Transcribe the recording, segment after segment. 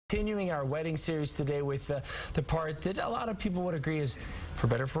Continuing our wedding series today with the part that a lot of people would agree is, for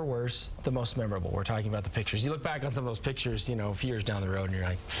better or for worse, the most memorable. We're talking about the pictures. You look back on some of those pictures, you know, a few years down the road, and you're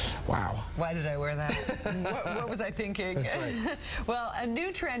like, wow. Why did I wear that? what was I thinking? That's right. Well, a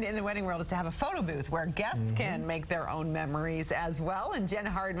new trend in the wedding world is to have a photo booth where guests can make their own memories as well. And Jen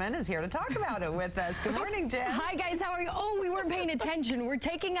Hardman is here to talk about it with us. Good morning, Jen. Hi, guys. How are you? Oh, we weren't paying attention. We're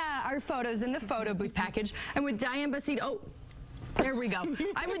taking our photos in the photo booth package. And with Diane Bastide, there we go.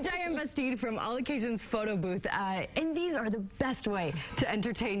 I'm with Diane Bastide from All Occasions Photo Booth, and these are the best way to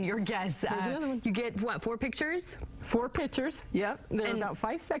entertain your guests. You get, what, 4 pictures? 4 pictures, yep. They're about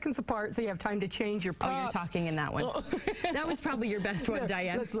 5 seconds apart, so you have time to change your props. Oh, you're talking in that one. That was probably your best one,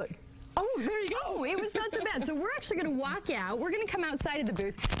 Diane. Let's look. Oh, there you go. Oh, it was not so bad. So we're actually going to walk out. We're going to come outside of the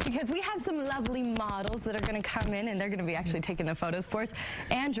booth because we have some lovely models that are going to come in, and they're going to be actually taking the photos for us.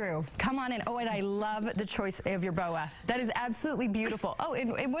 Andrew, come on in. Oh, and I love the choice of your boa. That is absolutely beautiful. Oh,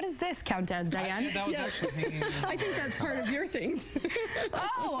 and what does this count as, Diane? That was actually hanging. I think that's part of your things.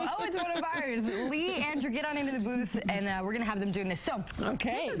 Oh, it's one of ours. Lee, Andrew, get on into the booth, and we're going to have them doing this. So,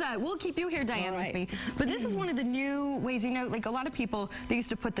 okay. This is we'll keep you here, Diane, with me. But this is one of the new ways, you know, like a lot of people, they used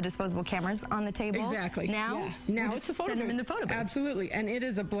to put the disposable cameras on the table. Exactly. Now it's a photo send them in the photo booth. Absolutely, and it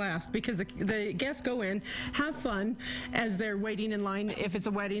is a blast because the guests go in, have fun as they're waiting in line. If it's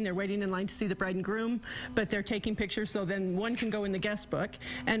a wedding, they're waiting in line to see the bride and groom, but they're taking pictures, so then one can go in the guest book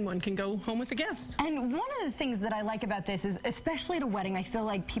and one can go home with the guest. And one of the things that I like about this is, especially at a wedding, I feel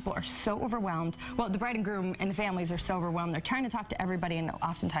like people are so overwhelmed. Well, the bride and groom and the families are so overwhelmed. They're trying to talk to everybody, and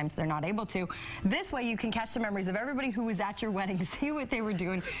oftentimes they're not able to. This way you can catch the memories of everybody who was at your wedding, see what they were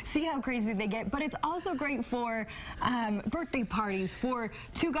doing, see how crazy they get. But it's also great for birthday parties, for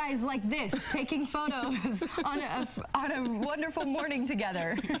 2 guys like this taking photos on a wonderful morning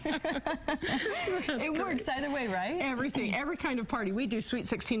together. It works either way, right? Everything, every kind of party. We do Sweet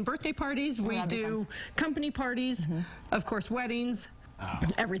 16 birthday parties. We do company parties, of course, weddings.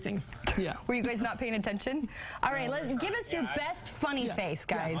 Everything. Yeah. Were you guys not paying attention? All right, give us your best funny face,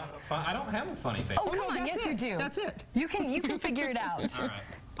 guys. I don't have a funny face. Oh, come on. Yes, you do. That's it. You can figure it out. All right.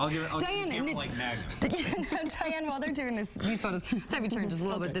 I'll give it like Magnum. Diane, while they're doing these photos, let's have you turn just a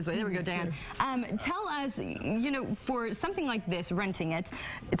little bit this way. There we go, Diane. Tell us, you know, for something like this, renting it,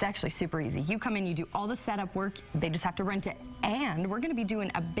 it's actually super easy. You come in, you do all the setup work, they just have to rent it, and we're going to be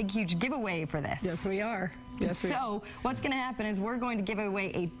doing a big, huge giveaway for this. Yes, we are. So what's going to happen is we're going to give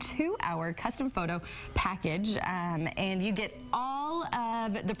away a 2-hour custom photo package, and you get all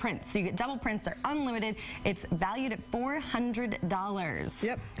of the prints. So you get double prints. They're unlimited. It's valued at $400.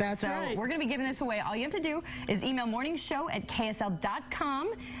 Yep, that's right. So we're going to be giving this away. All you have to do is email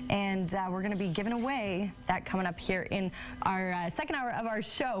morningshow@ksl.com, and we're going to be giving away that coming up here in our second hour of our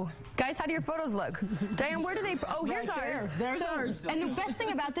show. Guys, how do your photos look? Diane, where do they? Oh, here's ours. There's ours. And the best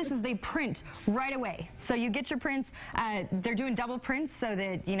thing about this is they print right away. So you get your prints. They're doing double prints so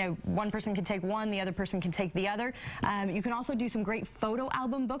that, you know, one person can take one, the other person can take the other. You can also do some great photo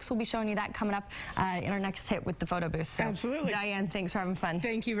album books. We'll be showing you that coming up in our next hit with the photo booth. So, absolutely. Diane, thanks for having fun.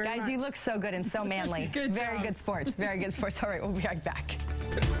 Thank you very much. Guys, you look so good and so manly. Good Very job. good sports. Very good sports. All right, we'll be right back.